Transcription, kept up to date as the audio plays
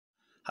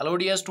Hello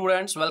dear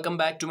students, welcome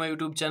back to my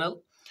YouTube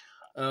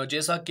channel.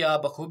 जैसा कि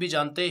आप बखूबी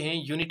जानते हैं,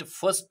 यूनिट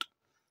फर्स्ट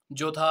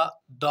जो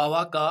था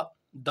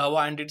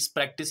दावा एंड इट्स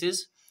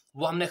प्रैक्टिसेस,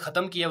 वो हमने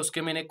ख़त्म किया।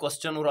 उसके मैंने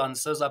क्वेश्चन और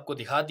आंसर्स आपको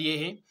दिखा दिए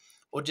हैं,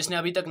 और जिसने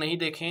अभी तक नहीं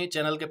देखे हैं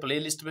चैनल के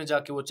प्लेलिस्ट में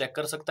जाके वो चेक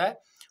कर सकता है।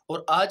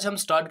 और आज हम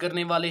स्टार्ट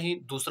करने वाले हैं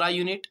दूसरा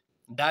यूनिट,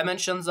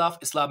 डायमेंशंस ऑफ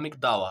इस्लामिक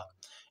दावा।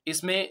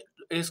 इसमें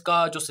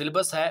इसका जो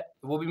सिलेबस है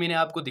वो भी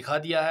मैंने आपको दिखा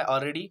दिया है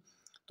ऑलरेडी।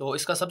 तो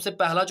इसका सबसे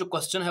पहला जो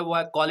क्वेश्चन है वो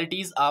है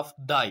क्वालिटीज़ ऑफ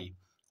दाई,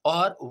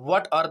 और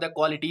what are the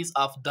qualities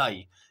of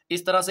thy.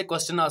 इस तरह से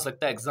क्वेश्चन आ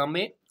सकता है एग्जाम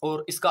में,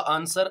 और इसका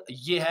आंसर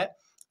ये है,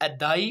 अ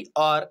दाई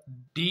और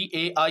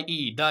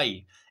DAIE Dai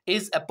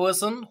is a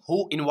person who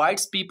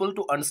invites people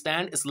to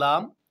understand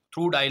Islam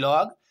through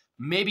dialogue,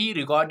 may be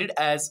regarded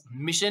as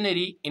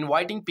missionary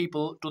inviting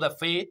people to the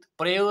faith,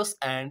 prayers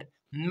and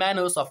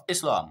manners of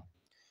Islam.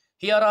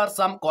 Here are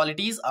some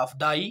qualities of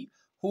Dai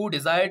who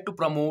desire to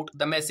promote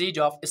the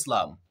message of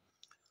Islam.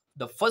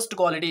 The first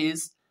quality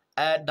is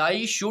a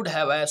Dai should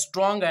have a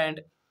strong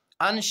and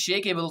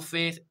unshakable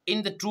faith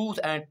in the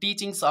truth and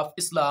teachings of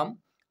Islam.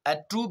 A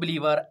true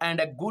believer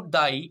and a good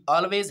Dai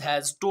always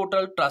has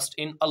total trust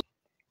in Allah.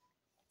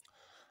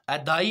 A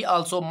Dai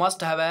also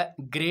must have a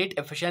great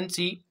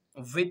efficiency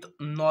with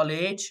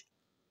knowledge,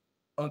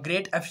 a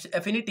great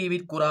affinity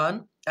with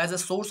Quran as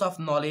a source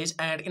of knowledge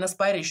and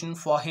inspiration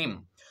for him,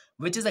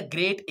 which is a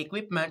great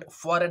equipment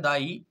for a Dai.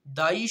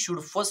 Dai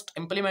should first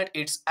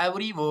implement its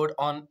every word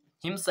on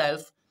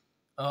himself,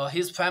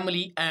 his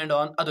family and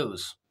on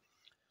others.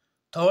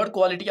 Third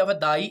quality of a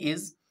Dai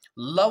is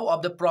love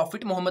of the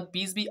Prophet Muhammad,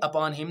 peace be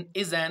upon him,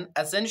 is an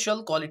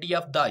essential quality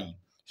of Dai.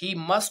 He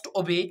must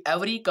obey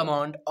every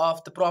command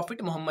of the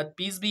Prophet Muhammad,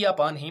 peace be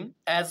upon him,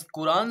 as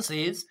Quran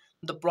says,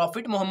 the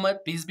Prophet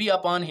Muhammad, peace be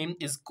upon him,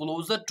 is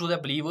closer to the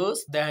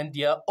believers than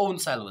their own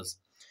selves.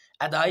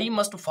 A Dai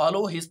must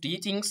follow his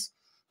teachings,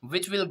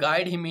 which will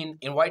guide him in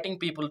inviting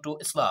people to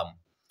Islam.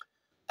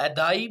 A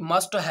Dai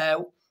must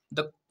have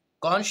the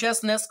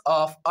consciousness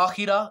of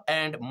Akhirah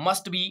and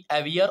must be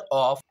aware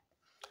of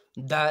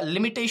the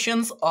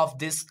limitations of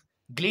this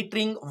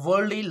glittering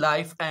worldly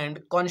life and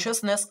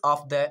consciousness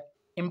of the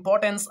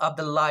importance of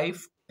the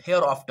life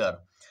hereafter.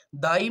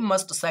 Dai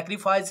must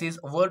sacrifice his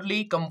worldly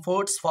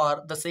comforts for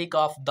the sake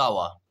of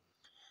dawah.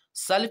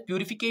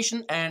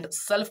 Self-purification and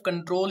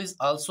self-control is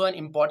also an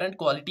important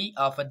quality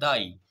of a Dai.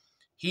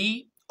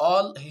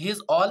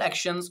 His all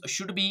actions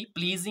should be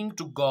pleasing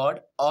to God,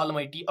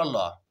 Almighty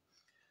Allah.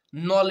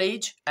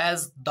 Knowledge,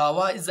 as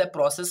dawah is a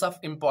process of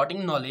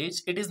imparting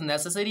knowledge, it is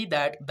necessary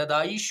that the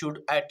Dai should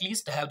at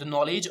least have the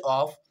knowledge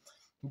of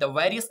the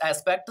various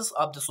aspects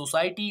of the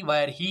society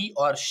where he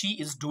or she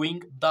is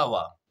doing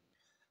dawah.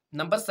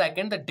 Number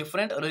second, the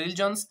different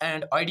religions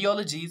and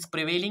ideologies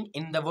prevailing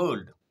in the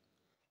world.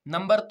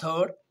 Number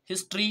third,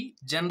 history,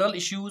 general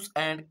issues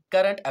and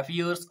current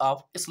affairs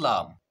of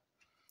Islam.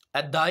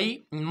 A Dai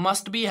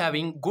must be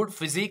having good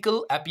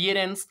physical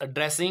appearance,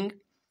 dressing.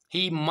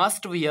 He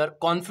must wear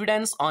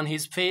confidence on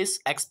his face,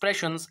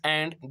 expressions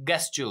and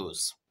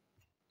gestures.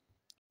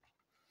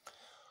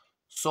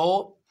 So,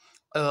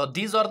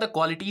 these are the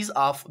qualities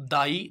of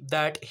Dai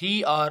that he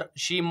or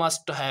she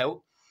must have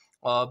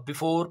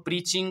before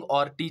preaching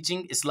or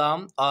teaching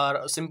Islam,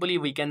 or simply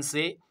we can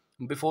say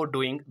before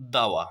doing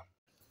dawah.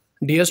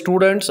 Dear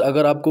students,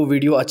 अगर आपको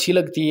video अच्छी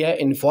लगती है,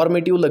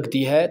 informative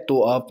लगती है, तो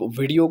आप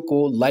video को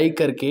लाइक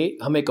करके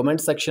हमें कमेंट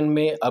सेक्शन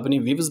में अपनी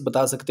व्यूज़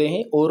बता सकते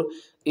हैं, और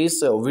इस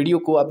वीडियो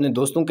को अपने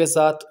दोस्तों के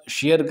साथ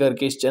शेयर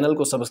करके इस चैनल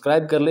को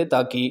सब्सक्राइब कर ले,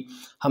 ताकि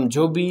हम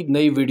जो भी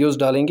नई वीडियोस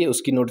डालेंगे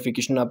उसकी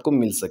नोटिफिकेशन आपको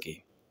मिल सके।